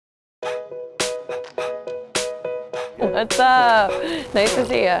What's up? Nice to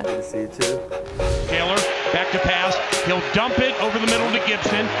see you. Good to see you too. Taylor, back to pass. He'll dump it over the middle to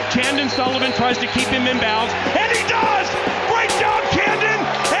Gibson. Chandon Sullivan tries to keep him inbounds, and he does! Breaks down Chandon,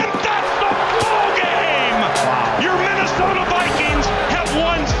 and that's the ball game! Wow. Your Minnesota Vikings have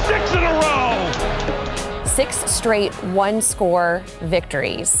won 6 in a row! 6 straight one-score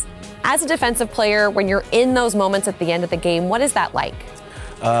victories. As a defensive player, when you're in those moments at the end of the game, what is that like?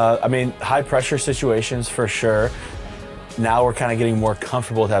 I mean, high-pressure situations for sure. Now we're kind of getting more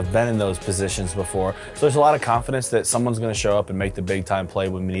comfortable to have been in those positions before. So there's a lot of confidence that someone's going to show up and make the big-time play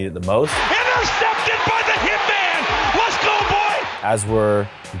when we need it the most. Intercepted by the hitman! Let's go, boy! As we're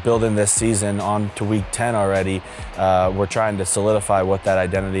building this season on to week 10 already, we're trying to solidify what that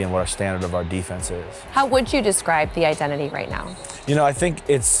identity and what our standard of our defense is. How would you describe the identity right now? You know, I think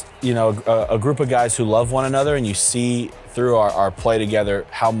it's, you know, a group of guys who love one another, and you see through our play together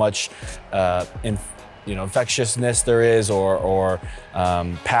how much infectiousness there is or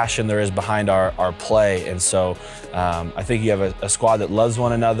passion there is behind our play. And so I think you have a squad that loves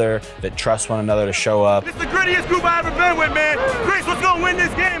one another, that trusts one another to show up. It's the grittiest group I've ever been with, man. Grace, what's going to win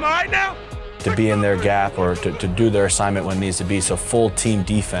this game, all right now? To be in their gap or to do their assignment when it needs to be. So full team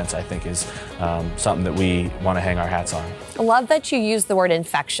defense, I think, is something that we want to hang our hats on. I love that you use the word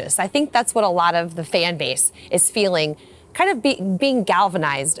infectious. I think that's what a lot of the fan base is feeling, kind of being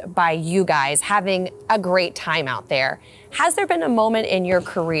galvanized by you guys having a great time out there. Has there been a moment in your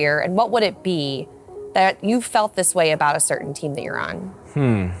career, and what would it be, that you felt this way about a certain team that you're on?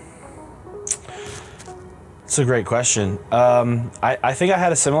 It's a great question. I think I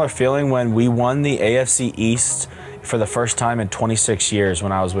had a similar feeling when we won the AFC East for the first time in 26 years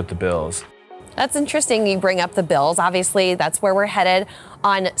when I was with the Bills. That's interesting you bring up the Bills. Obviously, that's where we're headed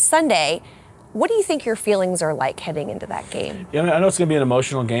on Sunday. What do you think your feelings are like heading into that game? Yeah, I know it's going to be an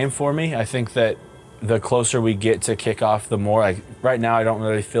emotional game for me. I think that the closer we get to kickoff, the more. Like right now, I don't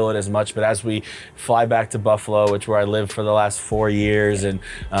really feel it as much, but as we fly back to Buffalo, which where I lived for the last 4 years, and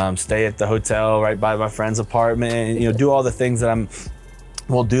stay at the hotel right by my friend's apartment, and do all the things that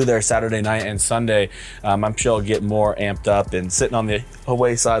we'll do there Saturday night and Sunday, I'm sure I'll get more amped up, and sitting on the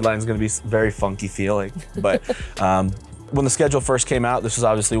away sideline is going to be a very funky feeling. But when the schedule first came out, this was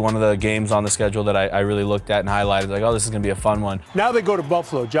obviously one of the games on the schedule that I really looked at and highlighted, like, oh, this is going to be a fun one. Now they go to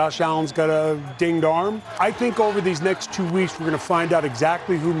Buffalo. Josh Allen's got a dinged arm. I think over these next 2 weeks, we're going to find out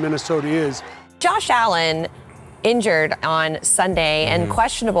exactly who Minnesota is. Josh Allen injured on Sunday and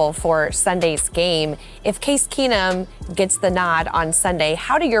questionable for Sunday's game. If Case Keenum gets the nod on Sunday,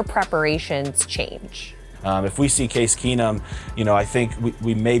 how do your preparations change? If we see Case Keenum, I think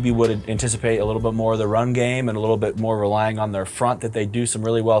we maybe would anticipate a little bit more of the run game and a little bit more relying on their front, that they do some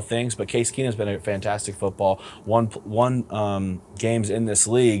really well things. But Case Keenum's been a fantastic football, won games in this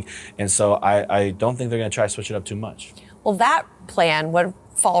league, and so I don't think they're going to try to switch it up too much. Well, that plan would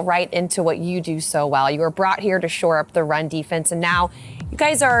fall right into what you do so well. You were brought here to shore up the run defense, and now you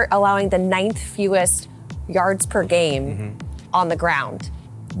guys are allowing the 9th fewest yards per game on the ground.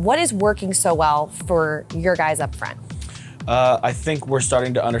 What is working so well for your guys up front? I think we're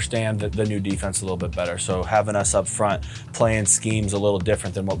starting to understand the new defense a little bit better. So having us up front playing schemes a little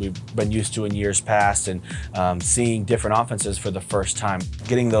different than what we've been used to in years past, and seeing different offenses for the first time,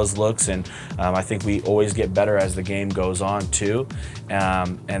 getting those looks, and I think we always get better as the game goes on too.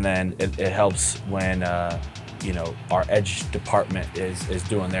 And then it helps when our edge department is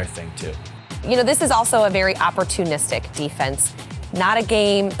doing their thing too. This is also a very opportunistic defense. Not a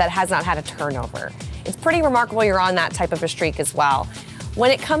game that has not had a turnover. It's pretty remarkable you're on that type of a streak as well.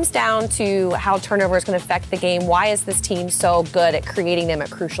 When it comes down to how turnover is going to affect the game, why is this team so good at creating them at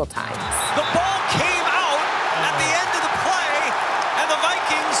crucial times? The ball came out at the end of the play, and the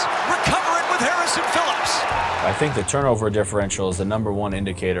Vikings recover it with Harrison Phillips. I think the turnover differential is the #1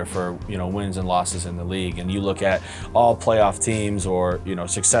 indicator for wins and losses in the league. And you look at all playoff teams or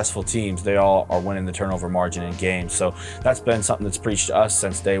successful teams, they all are winning the turnover margin in games. So that's been something that's preached to us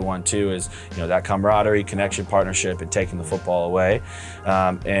since day one too. Is that camaraderie, connection, partnership, and taking the football away.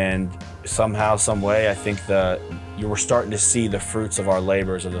 And somehow, some way, I think you were starting to see the fruits of our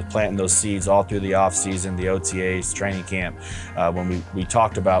labors of planting those seeds all through the off season, the OTAs, training camp, when we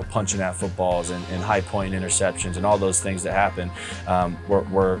talked about punching out footballs and high point interceptions and all those things that happen.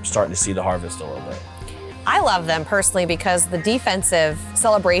 We're starting to see the harvest a little bit. I love them personally because the defensive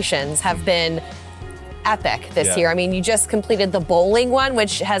celebrations have been epic this year. I mean, you just completed the bowling one,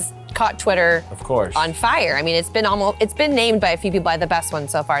 which has caught Twitter, of course, on fire. I mean, it's been named by a few people by the best one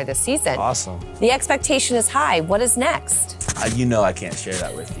so far this season. Awesome. The expectation is high. What is next? I can't share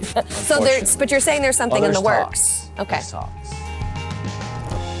that with you. But you're saying there's something in the works. Talks. Okay. There's talks.